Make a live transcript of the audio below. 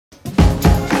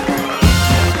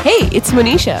it's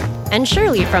Monisha and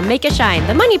Shirley from Make It Shine,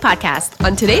 the money podcast.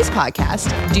 On today's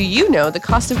podcast, do you know the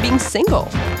cost of being single?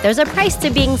 There's a price to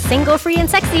being single, free, and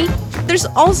sexy. There's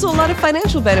also a lot of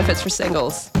financial benefits for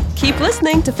singles. Keep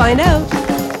listening to find out.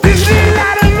 This little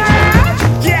light of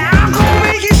mine, yeah, I'm gonna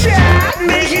make it shine,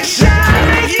 make it shine,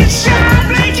 make it shine,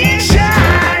 make it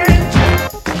shine.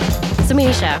 So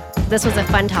Monisha, this was a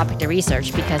fun topic to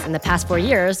research because in the past 4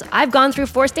 years, I've gone through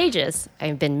 4 stages.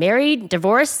 I've been married,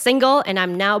 divorced, single, and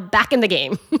I'm now back in the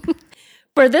game.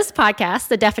 For this podcast,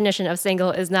 the definition of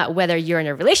single is not whether you're in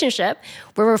a relationship.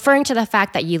 We're referring to the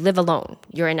fact that you live alone.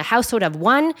 You're in a household of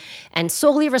one and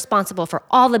solely responsible for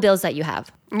all the bills that you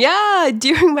have. Yeah,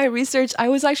 during my research, I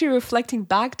was actually reflecting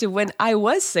back to when I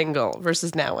was single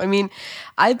versus now. I mean,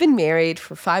 I've been married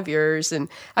for 5 years, and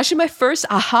actually my first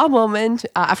aha moment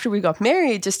after we got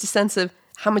married, just a sense of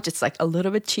how much it's like a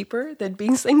little bit cheaper than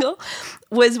being single,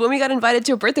 was when we got invited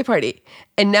to a birthday party.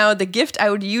 And now the gift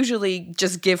I would usually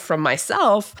just give from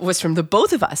myself was from the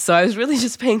both of us. So I was really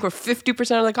just paying for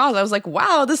 50% of the cost. I was like,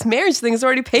 wow, this marriage thing is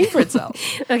already paying for itself.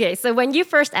 Okay, so when you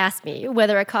first asked me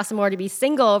whether it costs more to be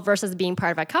single versus being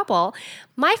part of a couple,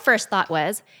 my first thought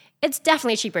was, it's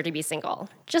definitely cheaper to be single.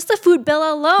 Just the food bill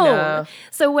alone. No.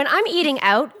 So when I'm eating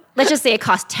out, let's just say it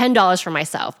costs $10 for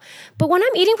myself. But when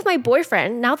I'm eating with my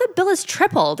boyfriend, now the bill is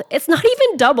tripled. It's not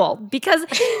even double because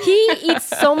he eats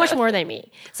so much more than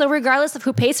me. So regardless of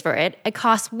who pays for it, it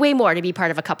costs way more to be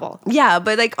part of a couple. Yeah,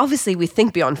 but like obviously we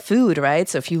think beyond food, right?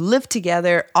 So if you live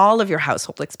together, all of your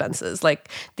household expenses, like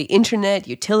the internet,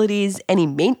 utilities, any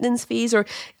maintenance fees, or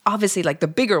obviously like the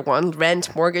bigger one,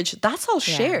 rent, mortgage, that's all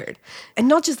shared. And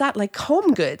not just that, like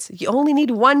home goods. You only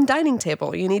need one dining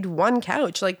table. You need one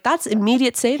couch. Like that's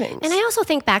immediate savings. And I also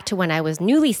think back to when I was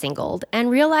newly singled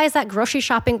and realized that grocery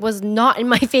shopping was not in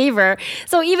my favor.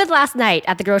 So even last night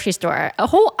at the grocery store, a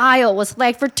whole aisle was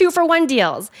flagged for 2-for-1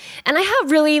 deals. And I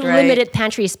have really limited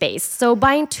pantry space. So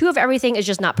buying 2 of everything is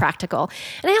just not practical.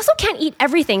 And I also can't eat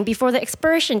everything before the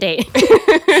expiration date.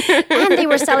 And they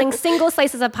were selling single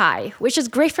slices of pie, which is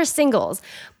great for singles.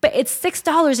 But it's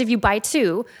 $6 if you buy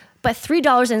 2. But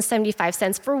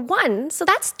 $3.75 for 1. So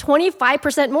that's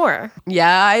 25% more.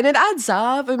 Yeah, and it adds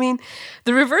up. I mean,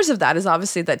 the reverse of that is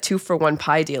obviously that 2-for-1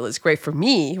 pie deal is great for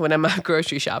me when I'm out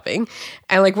grocery shopping.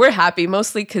 And like, we're happy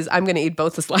mostly because I'm going to eat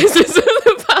both the slices of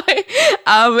the pie.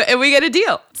 And we get a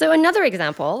deal. So another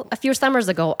example, a few summers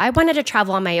ago, I wanted to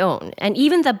travel on my own. And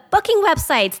even the booking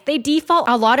websites, they default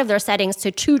a lot of their settings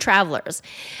to 2 travelers.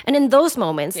 And in those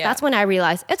moments, that's when I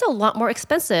realized it's a lot more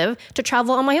expensive to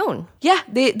travel on my own. Yeah,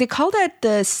 they call that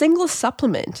the single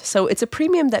supplement. So it's a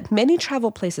premium that many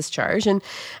travel places charge. And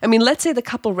I mean, let's say the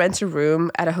couple rents a room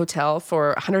at a hotel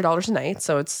for $100 a night.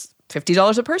 So it's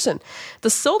 $50 a person. The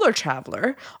solo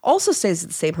traveler also stays at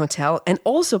the same hotel and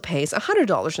also pays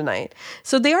 $100 a night.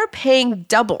 So they are paying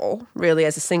double, really,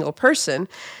 as a single person.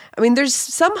 I mean, there's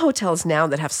some hotels now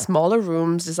that have smaller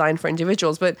rooms designed for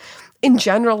individuals, but in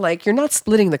general, like, you're not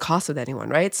splitting the cost with anyone,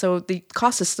 right? So the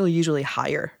cost is still usually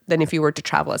higher than if you were to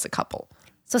travel as a couple.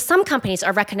 So some companies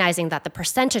are recognizing that the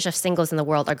percentage of singles in the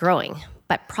world are growing,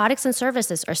 but products and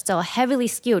services are still heavily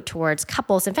skewed towards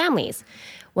couples and families.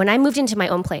 When I moved into my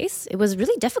own place, it was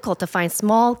really difficult to find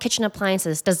small kitchen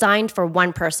appliances designed for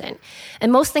one person.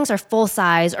 And most things are full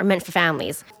size or meant for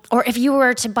families. Or if you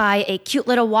were to buy a cute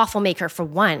little waffle maker for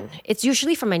one, it's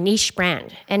usually from a niche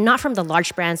brand and not from the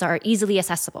large brands that are easily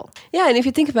accessible. Yeah, and if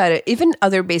you think about it, even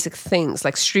other basic things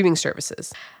like streaming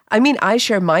services. I mean, I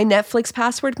share my Netflix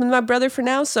password with my brother for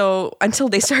now, so until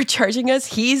they start charging us,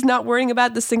 he's not worrying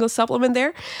about the single supplement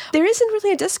there. There isn't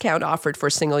really a discount offered for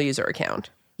a single user account.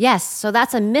 Yes, so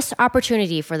that's a missed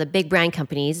opportunity for the big brand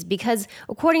companies because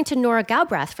according to Nora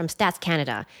Galbraith from Stats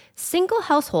Canada, single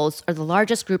households are the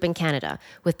largest group in Canada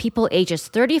with people ages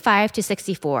 35 to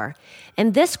 64.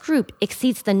 And this group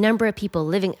exceeds the number of people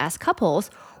living as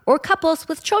couples or couples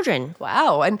with children.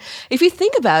 Wow. And if you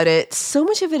think about it, so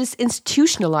much of it is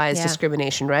institutionalized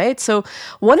discrimination, right? So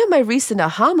one of my recent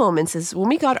aha moments is when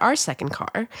we got our second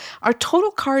car, our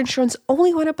total car insurance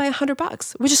only went up by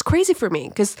 $100, which is crazy for me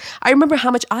because I remember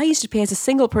how much I used to pay as a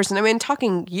single person. I mean,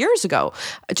 talking years ago,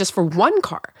 just for one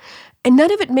car. And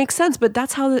none of it makes sense, but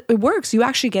that's how it works. You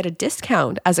actually get a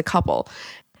discount as a couple.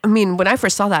 I mean, when I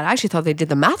first saw that, I actually thought they did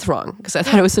the math wrong because I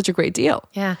thought it was such a great deal.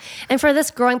 Yeah. And for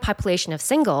this growing population of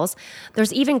singles,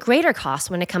 there's even greater costs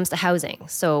when it comes to housing.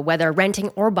 So whether renting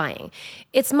or buying,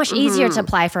 it's much easier to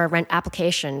apply for a rent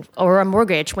application or a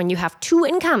mortgage when you have 2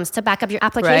 incomes to back up your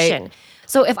application. Right.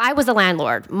 So if I was a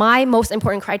landlord, my most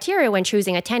important criteria when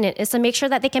choosing a tenant is to make sure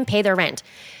that they can pay their rent.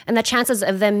 And the chances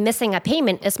of them missing a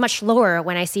payment is much lower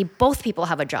when I see both people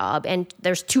have a job and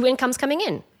there's 2 incomes coming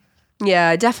in.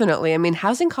 Yeah, definitely. I mean,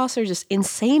 housing costs are just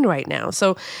insane right now.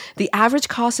 So the average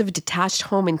cost of a detached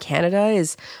home in Canada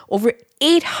is over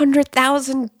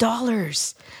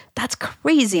 $800,000. That's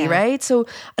crazy, right? So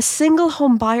a single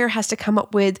home buyer has to come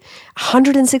up with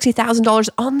 $160,000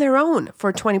 on their own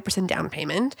for a 20% down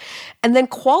payment and then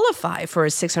qualify for a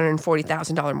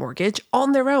 $640,000 mortgage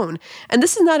on their own. And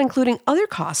this is not including other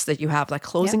costs that you have, like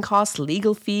closing costs,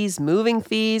 legal fees, moving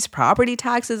fees, property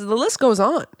taxes. The list goes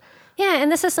on. Yeah,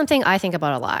 and this is something I think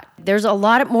about a lot. There's a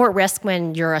lot more risk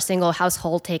when you're a single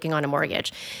household taking on a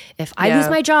mortgage. If I lose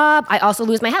my job, I also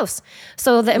lose my house.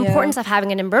 So the importance of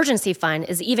having an emergency fund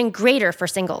is even greater for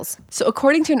singles. So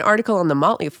according to an article on the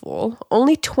Motley Fool,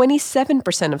 only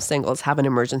 27% of singles have an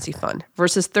emergency fund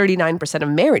versus 39% of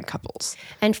married couples.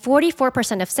 And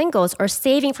 44% of singles are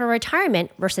saving for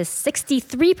retirement versus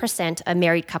 63% of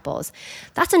married couples.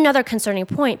 That's another concerning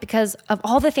point because of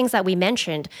all the things that we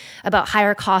mentioned about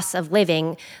higher costs of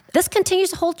living, this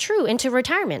continues to hold true into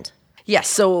retirement. Yes,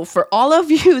 so for all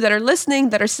of you that are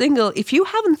listening that are single, if you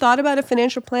haven't thought about a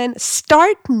financial plan,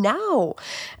 start now.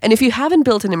 And if you haven't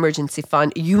built an emergency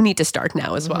fund, you need to start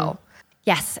now as well.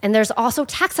 Yes, and there's also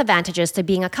tax advantages to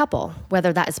being a couple,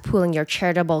 whether that is pooling your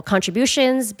charitable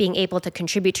contributions, being able to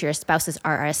contribute to your spouse's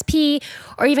RRSP,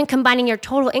 or even combining your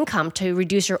total income to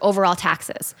reduce your overall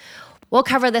taxes. We'll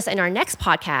cover this in our next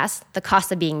podcast, The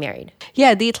Cost of Being Married.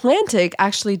 Yeah, The Atlantic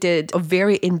actually did a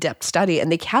very in-depth study, and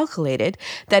they calculated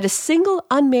that a single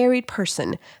unmarried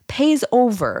person pays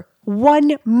over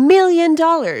 $1 million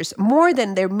more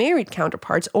than their married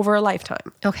counterparts over a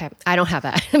lifetime. Okay, I don't have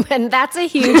that. And that's a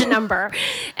huge number.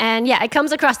 And yeah, it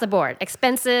comes across the board.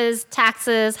 Expenses,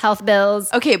 taxes, health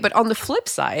bills. Okay, but on the flip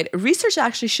side, research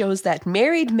actually shows that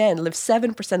married men live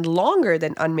 7% longer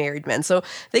than unmarried men. So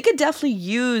they could definitely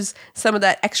use some of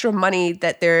that extra money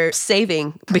that they're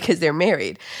saving because they're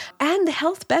married. And the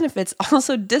health benefits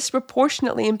also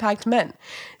disproportionately impact men.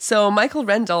 So Michael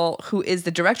Rendell, who is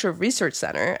the director of Research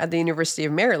Center at the University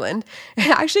of Maryland,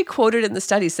 actually quoted in the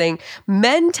study saying,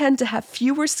 men tend to have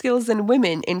fewer skills than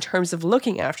women in terms of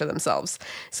looking after themselves.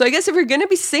 So I guess if you're going to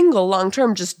be single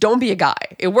long-term, just don't be a guy.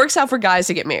 It works out for guys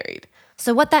to get married.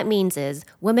 So what that means is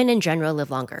women in general live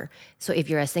longer. So if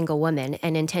you're a single woman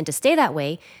and intend to stay that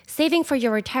way, saving for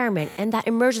your retirement and that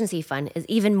emergency fund is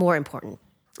even more important.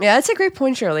 Yeah, that's a great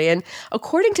point, Shirley. And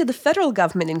according to the federal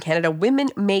government in Canada, women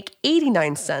make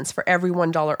 89 cents for every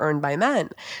 $1 earned by men.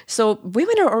 So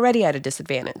women are already at a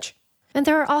disadvantage. And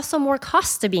there are also more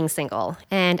costs to being single.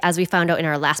 And as we found out in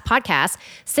our last podcast,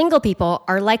 single people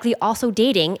are likely also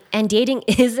dating, and dating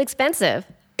is expensive.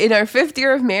 In our 5th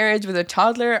year of marriage with a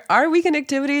toddler, our weekend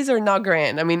activities are not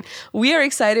grand. I mean, we are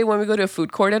excited when we go to a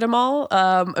food court at a mall.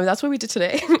 That's what we did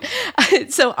today.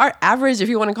 So our average, if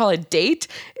you want to call it date,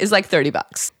 is like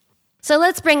 $30. So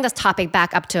let's bring this topic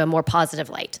back up to a more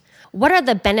positive light. What are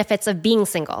the benefits of being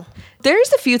single?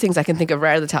 There's a few things I can think of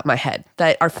right at the top of my head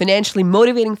that are financially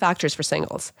motivating factors for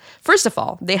singles. First of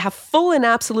all, they have full and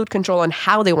absolute control on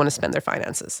how they want to spend their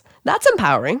finances. That's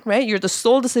empowering, right? You're the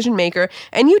sole decision maker,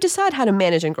 and you decide how to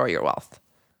manage and grow your wealth.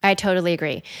 I totally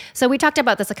agree. So we talked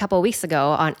about this a couple of weeks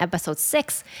ago on episode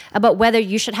 6 about whether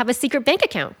you should have a secret bank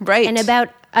account. Right. And about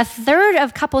a third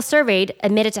of couples surveyed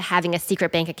admitted to having a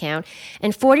secret bank account,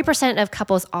 and 40% of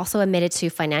couples also admitted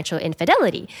to financial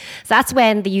infidelity. So that's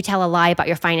when you tell a lie about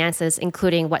your finances,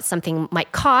 including what something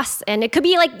might cost, and it could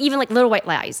be even little white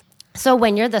lies. So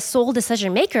when you're the sole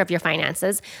decision maker of your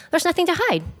finances, there's nothing to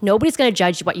hide. Nobody's going to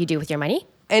judge what you do with your money.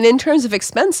 And in terms of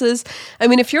expenses, I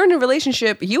mean, if you're in a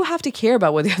relationship, you have to care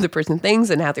about what the other person thinks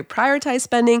and how they prioritize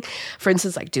spending. For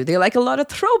instance, do they like a lot of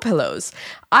throw pillows?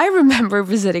 I remember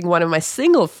visiting one of my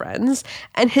single friends,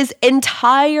 and his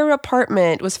entire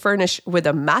apartment was furnished with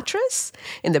a mattress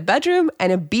in the bedroom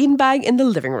and a beanbag in the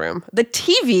living room. The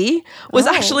TV was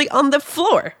actually on the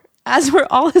floor, as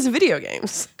were all his video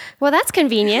games. Well, that's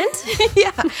convenient.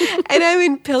 Yeah. And I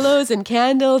mean, pillows and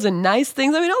candles and nice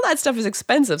things. I mean, all that stuff is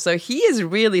expensive. So he is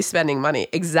really spending money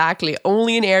exactly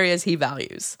only in areas he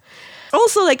values.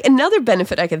 Also, another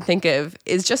benefit I can think of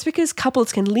is just because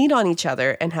couples can lean on each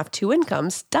other and have two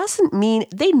incomes doesn't mean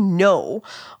they know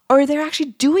or they're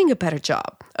actually doing a better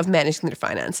job of managing their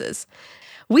finances.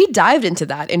 We dived into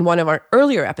that in one of our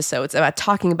earlier episodes about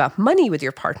talking about money with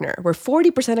your partner, where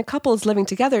 40% of couples living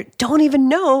together don't even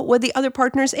know what the other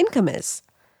partner's income is.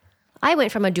 I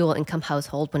went from a dual income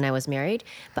household when I was married,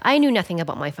 but I knew nothing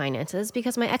about my finances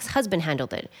because my ex-husband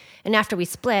handled it. And after we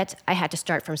split, I had to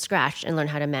start from scratch and learn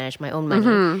how to manage my own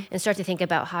money and start to think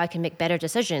about how I can make better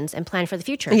decisions and plan for the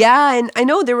future. Yeah, and I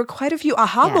know there were quite a few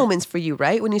aha moments for you,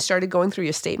 right? When you started going through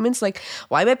your statements,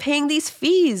 why am I paying these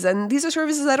fees? And these are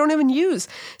services I don't even use.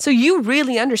 So you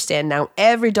really understand now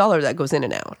every dollar that goes in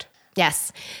and out.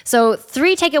 Yes. So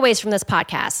 3 takeaways from this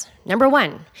podcast. Number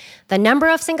 1, the number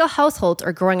of single households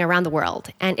are growing around the world,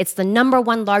 and it's the number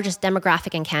 1 largest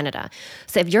demographic in Canada.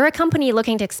 So if you're a company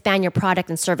looking to expand your product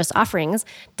and service offerings,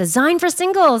 design for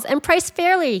singles and price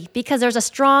fairly because there's a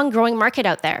strong growing market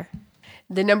out there.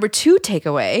 The number 2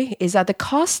 takeaway is that the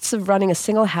costs of running a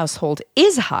single household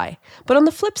is high, but on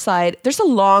the flip side, there's a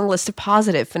long list of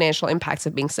positive financial impacts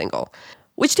of being single.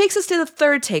 Which takes us to the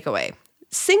 3rd takeaway.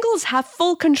 Singles have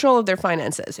full control of their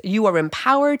finances. You are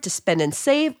empowered to spend and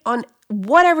save on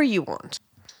whatever you want.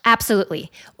 Absolutely.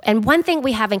 And one thing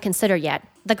we haven't considered yet,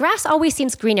 the grass always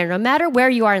seems greener no matter where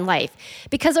you are in life,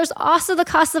 because there's also the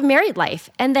cost of married life,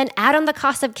 and then add on the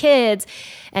cost of kids.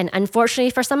 And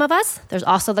unfortunately for some of us, there's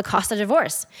also the cost of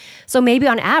divorce. So maybe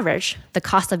on average, the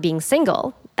cost of being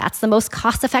single, that's the most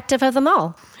cost-effective of them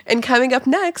all. And coming up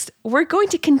next, we're going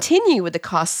to continue with the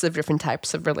costs of different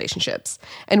types of relationships.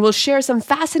 And we'll share some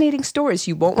fascinating stories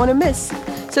you won't want to miss.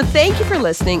 So thank you for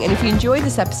listening. And if you enjoyed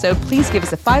this episode, please give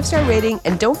us a 5-star rating.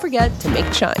 And don't forget to make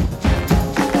it shine.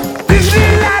 This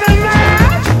little light of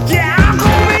mine, yeah, I'm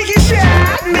gonna make it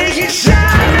shine, make it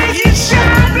shine, make it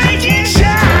shine, make it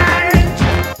shine.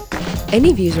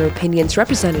 Any views or opinions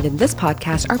represented in this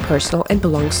podcast are personal and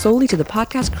belong solely to the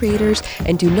podcast creators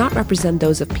and do not represent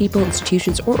those of people,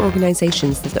 institutions, or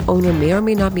organizations that the owner may or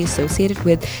may not be associated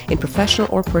with in professional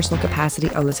or personal capacity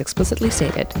unless explicitly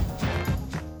stated.